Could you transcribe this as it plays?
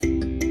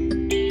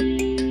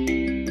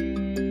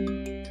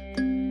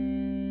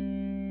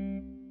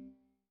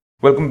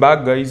Welcome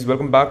back, guys.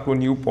 Welcome back to a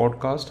new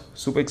podcast.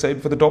 Super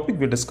excited for the topic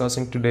we're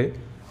discussing today,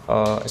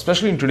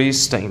 especially in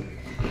today's time,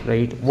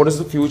 right? What is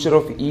the future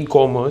of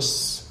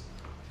e-commerce?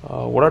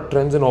 What are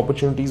trends and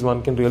opportunities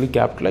one can really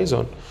capitalize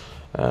on?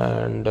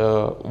 And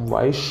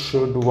why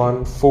should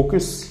one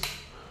focus?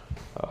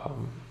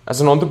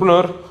 As an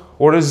entrepreneur,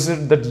 what is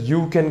it that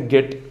you can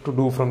get to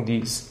do from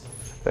these?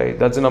 Right?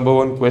 That's the number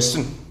one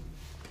question.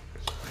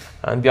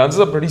 And the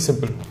answers are pretty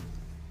simple.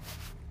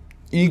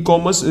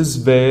 E-commerce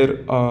is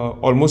where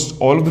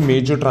almost all of the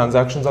major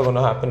transactions are going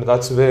to happen.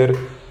 That's where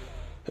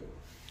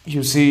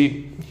you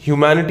see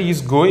humanity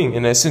is going,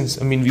 in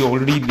essence. I mean, we're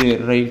already there,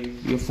 right?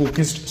 We are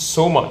focused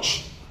so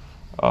much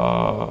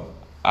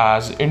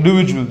as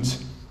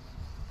individuals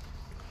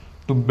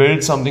to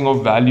build something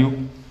of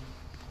value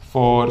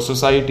for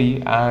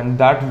society, and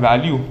that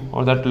value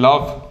or that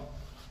love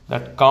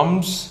that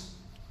comes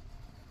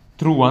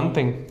through one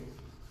thing,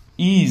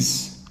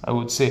 ease, I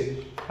would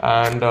say.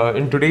 And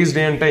in today's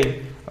day and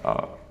time,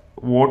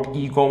 what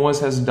e-commerce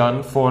has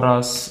done for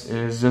us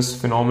is just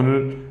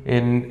phenomenal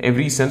in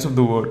every sense of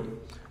the word,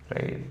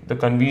 right? The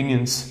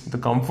convenience, the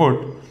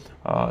comfort,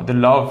 the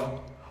love,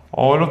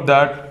 all of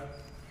that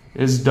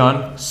is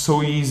done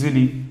so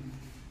easily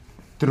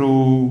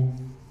through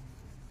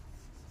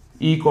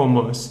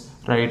e-commerce,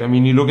 right? I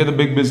mean, you look at the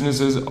big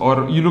businesses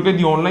or you look at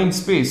the online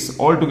space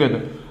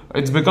altogether.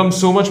 It's become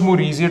so much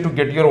more easier to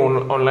get your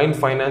own online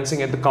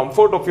financing at the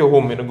comfort of your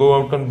home. Go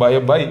out and buy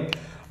a bike.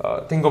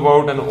 Think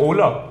about an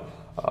Ola.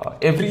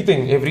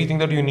 Everything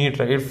that you need,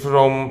 right?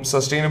 From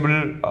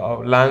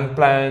sustainable land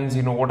plans,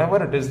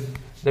 whatever it is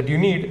that you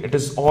need, it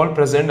is all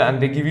present,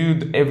 and they give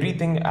you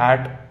everything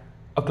at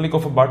a click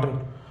of a button,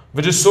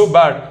 which is so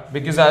bad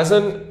because as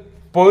a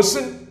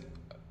person,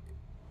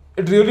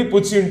 it really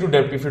puts you into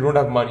debt if you don't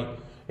have money.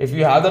 If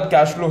you have that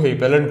cash flow, hey,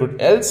 well and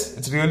good. Else,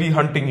 it's really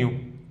hunting you.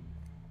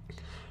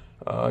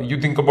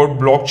 You think about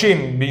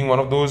blockchain being one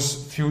of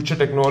those future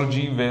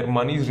technology where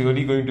money is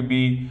really going to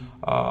be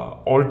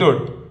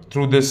altered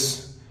through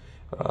this,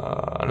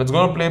 and it's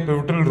going to play a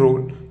pivotal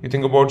role. You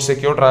think about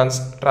secure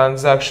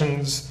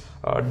transactions,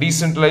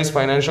 decentralized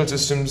financial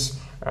systems,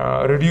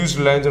 reduced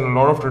reliance on a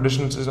lot of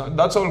traditional systems.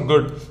 That's all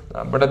good,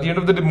 but at the end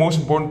of the day, most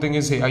important thing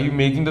is, hey, are you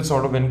making that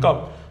sort of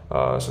income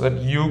so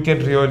that you can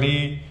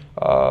really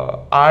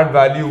add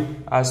value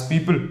as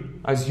people,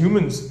 as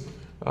humans,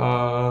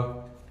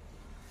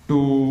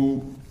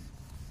 to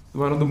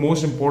one of the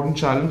most important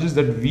challenges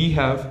that we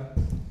have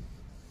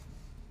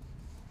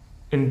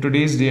in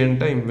today's day and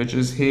time, which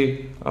is,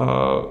 hey,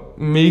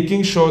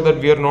 making sure that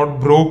we are not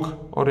broke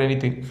or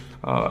anything.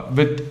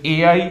 With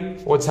AI,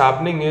 what's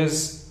happening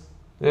is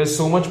there's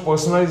so much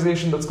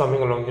personalization that's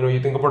coming along. You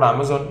think about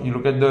Amazon, you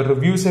look at the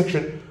review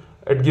section,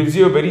 it gives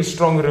you a very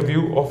strong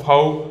review of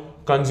how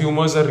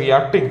consumers are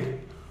reacting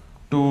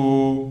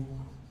to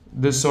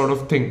this sort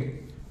of thing.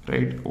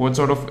 Right?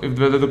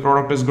 Whether the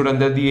product is good, and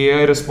then the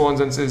AI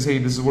responds and says, hey,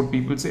 this is what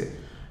people say.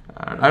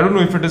 And I don't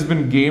know if it has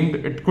been gamed.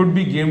 It could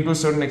be gamed to a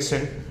certain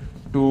extent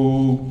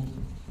to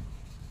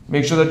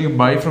make sure that you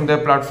buy from their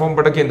platform.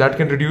 But again, that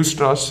can reduce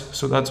trust.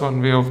 So that's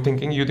one way of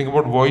thinking. You think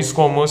about voice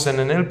commerce and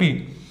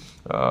NLP,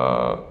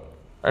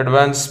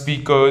 advanced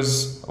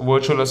speakers,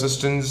 virtual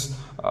assistants,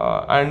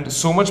 and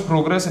so much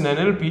progress in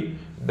NLP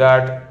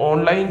that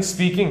online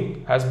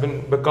speaking has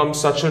become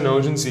such an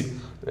urgency.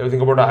 You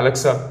think about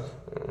Alexa,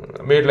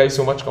 made life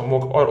so much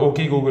more, or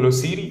OK Google or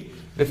Siri.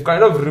 They've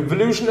kind of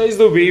revolutionized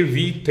the way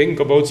we think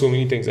about so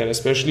many things, and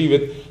especially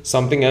with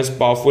something as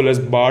powerful as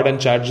Bard and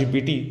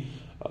ChatGPT,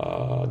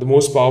 the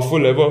most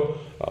powerful ever,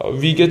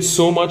 we get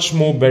so much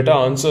more better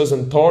answers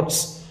and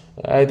thoughts.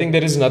 I think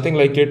there is nothing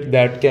like it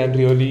that can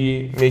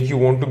really make you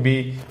want to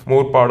be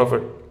more part of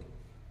it.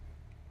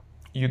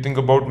 You think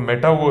about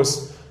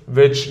Metaverse,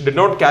 which did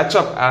not catch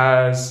up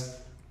as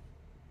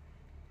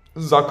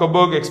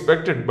Zuckerberg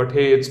expected, but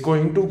hey, it's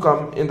going to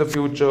come in the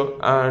future,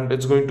 and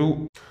it's going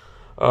to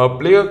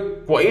play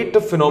quite a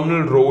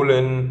phenomenal role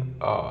in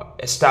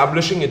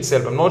establishing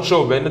itself. I'm not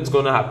sure when it's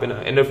going to happen.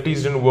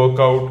 NFTs didn't work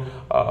out,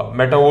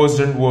 Metaverse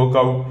didn't work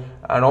out,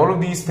 and all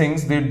of these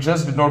things, they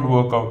just did not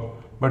work out.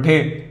 But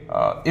hey,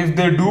 if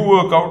they do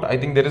work out, I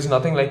think there is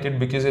nothing like it,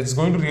 because it's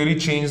going to really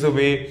change the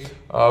way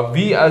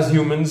we as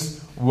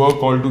humans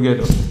work all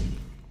together,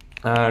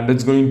 and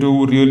it's going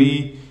to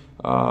really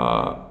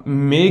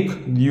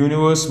make the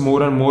universe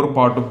more and more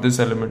part of this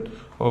element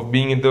of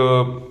being in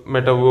the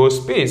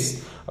metaverse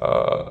space.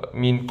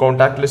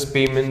 Contactless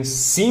payments,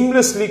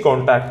 seamlessly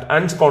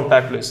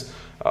contactless,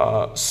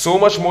 so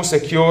much more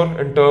secure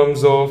in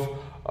terms of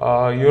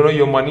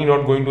your money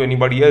not going to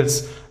anybody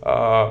else.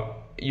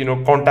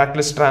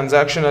 Contactless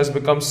transaction has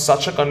become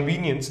such a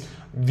convenience.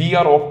 We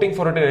are opting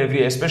for it in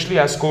every, especially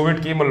as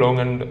COVID came along,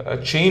 and the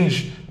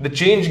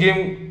change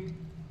game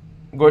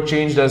got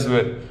changed as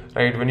well,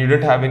 right? When you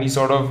didn't have any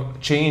sort of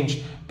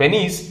change,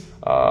 pennies,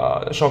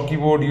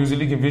 shopkeeper would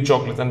usually give you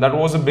chocolates, and that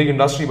was a big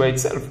industry by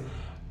itself.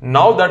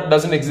 Now that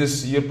doesn't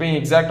exist. You're paying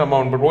exact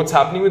amount. But what's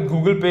happening with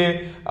Google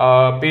Pay,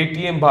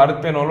 Paytm,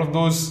 BharatPe, and all of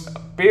those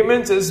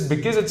payments is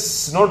because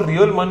it's not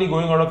real money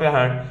going out of your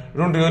hand. You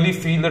don't really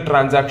feel the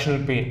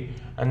transactional pain.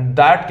 and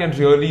that can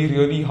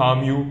really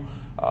harm you,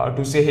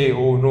 to say, hey,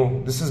 oh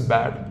no, this is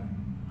bad,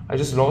 I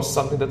just lost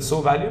something that's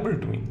so valuable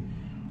to me.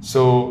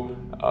 So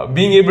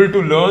being able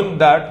to learn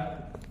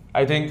that,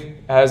 I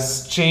think,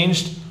 has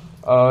changed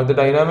the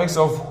dynamics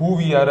of who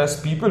we are as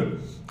people,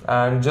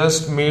 and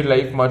just made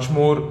life much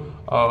more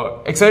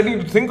exciting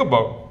to think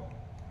about.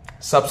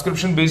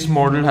 Subscription based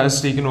model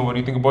has taken over.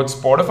 You think about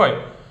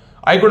Spotify.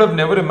 I could have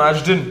never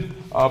imagined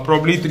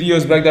probably 3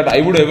 years back that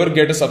I would ever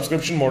get a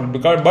subscription model,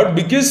 but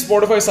because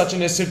Spotify is such a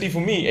necessity for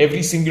me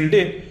every single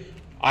day,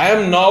 I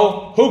am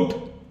now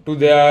hooked to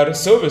their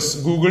service,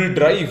 Google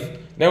Drive.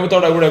 Never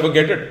thought I would ever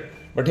get it,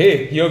 but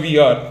hey, here we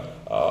are.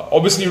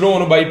 Obviously, you don't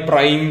want to buy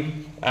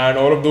Prime and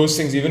all of those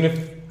things, even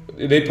if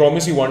they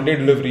promise you 1-day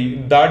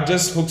delivery. That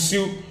just hooks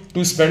you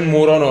to spend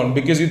more on,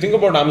 because you think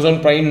about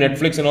Amazon Prime,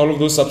 Netflix, and all of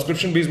those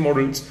subscription based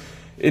models.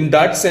 In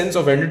that sense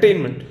of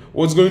entertainment,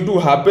 what's going to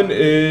happen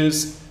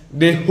is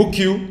they hook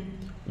you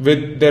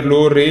with their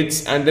lower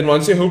rates, and then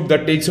once you're hooked,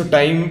 that takes your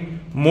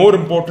time, more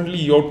importantly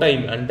your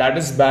time, and that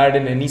is bad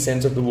in any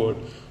sense of the word.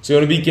 So you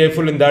want to be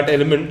careful in that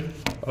element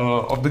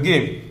of the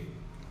game.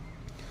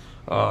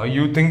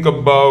 You think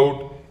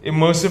about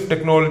immersive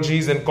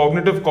technologies and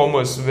cognitive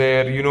commerce,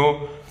 where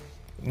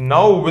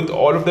now with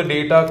all of the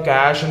data,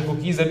 cache and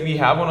cookies that we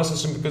have on our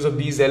system because of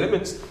these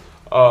elements,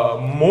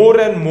 more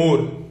and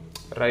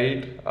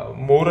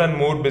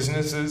more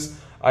businesses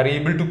are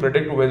able to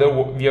predict whether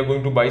we are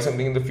going to buy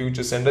something in the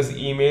future, send us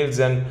emails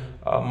and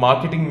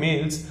marketing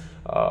mails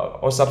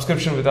or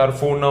subscription with our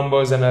phone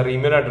numbers and our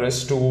email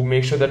address, to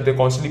make sure that they're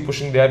constantly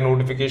pushing their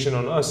notification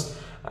on us,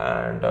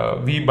 and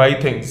we buy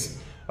things.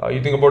 You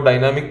think about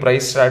dynamic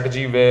price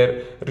strategy,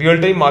 where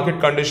real-time market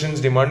conditions,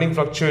 demanding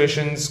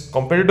fluctuations,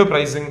 competitive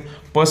pricing,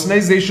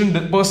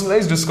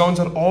 personalized discounts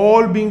are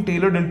all being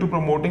tailored into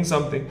promoting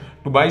something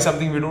to buy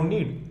something we don't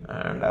need,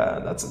 and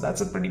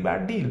that's a pretty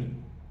bad deal.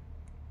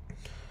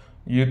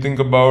 You think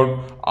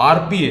about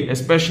RPA,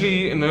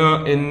 especially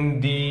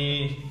in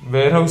the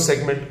warehouse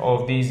segment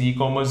of these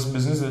e-commerce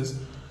businesses.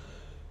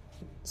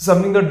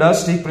 Something that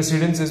does take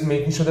precedence is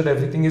making sure that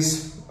everything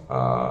is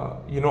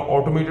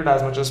automated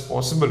as much as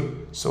possible.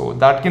 So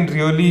that can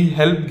really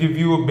help give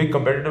you a big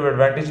competitive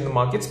advantage in the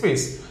market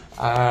space,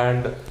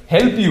 and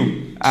help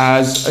you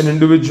as an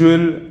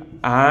individual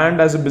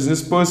and as a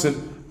business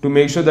person to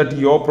make sure that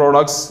your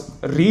products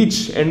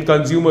reach end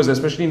consumers,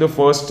 especially in the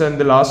first and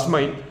the last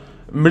mile,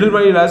 middle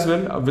mile as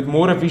well, with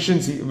more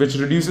efficiency, which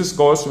reduces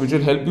cost, which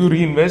will help you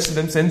reinvest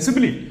them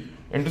sensibly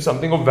into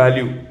something of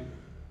value.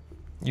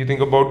 You think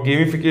about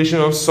gamification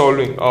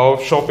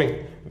of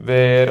shopping,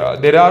 where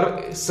there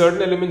are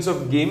certain elements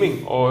of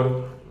gaming,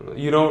 or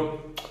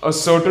a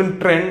certain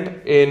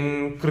trend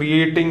in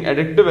creating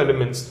addictive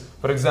elements.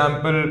 For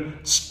example,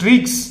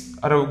 streaks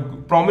are a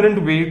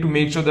prominent way to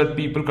make sure that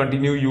people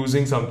continue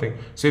using something.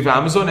 So if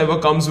Amazon ever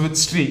comes with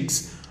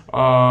streaks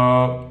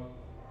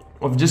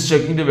of just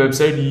checking the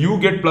website, you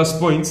get plus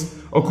points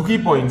or cookie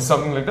points,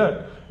 something like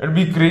that. It'll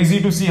be crazy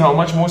to see how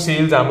much more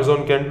sales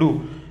Amazon can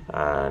do.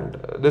 And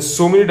there's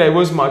so many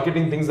diverse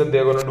marketing things that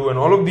they're going to do, and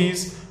all of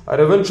these are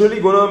eventually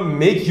going to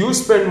make you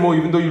spend more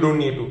even though you don't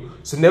need to.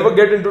 So never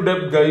get into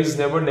debt, guys.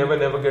 Never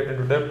get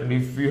into debt. And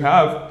if you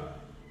have,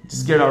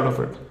 just get out of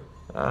it,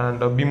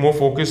 and be more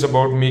focused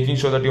about making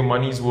sure that your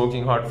money is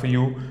working hard for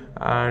you,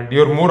 and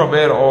you're more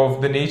aware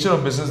of the nature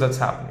of business that's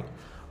happening.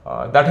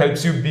 That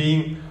helps you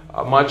being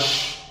a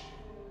much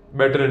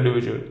better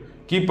individual.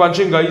 Keep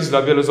punching, guys.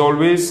 Love you as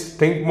always.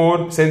 Think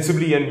more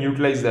sensibly and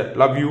utilize that.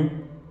 Love you.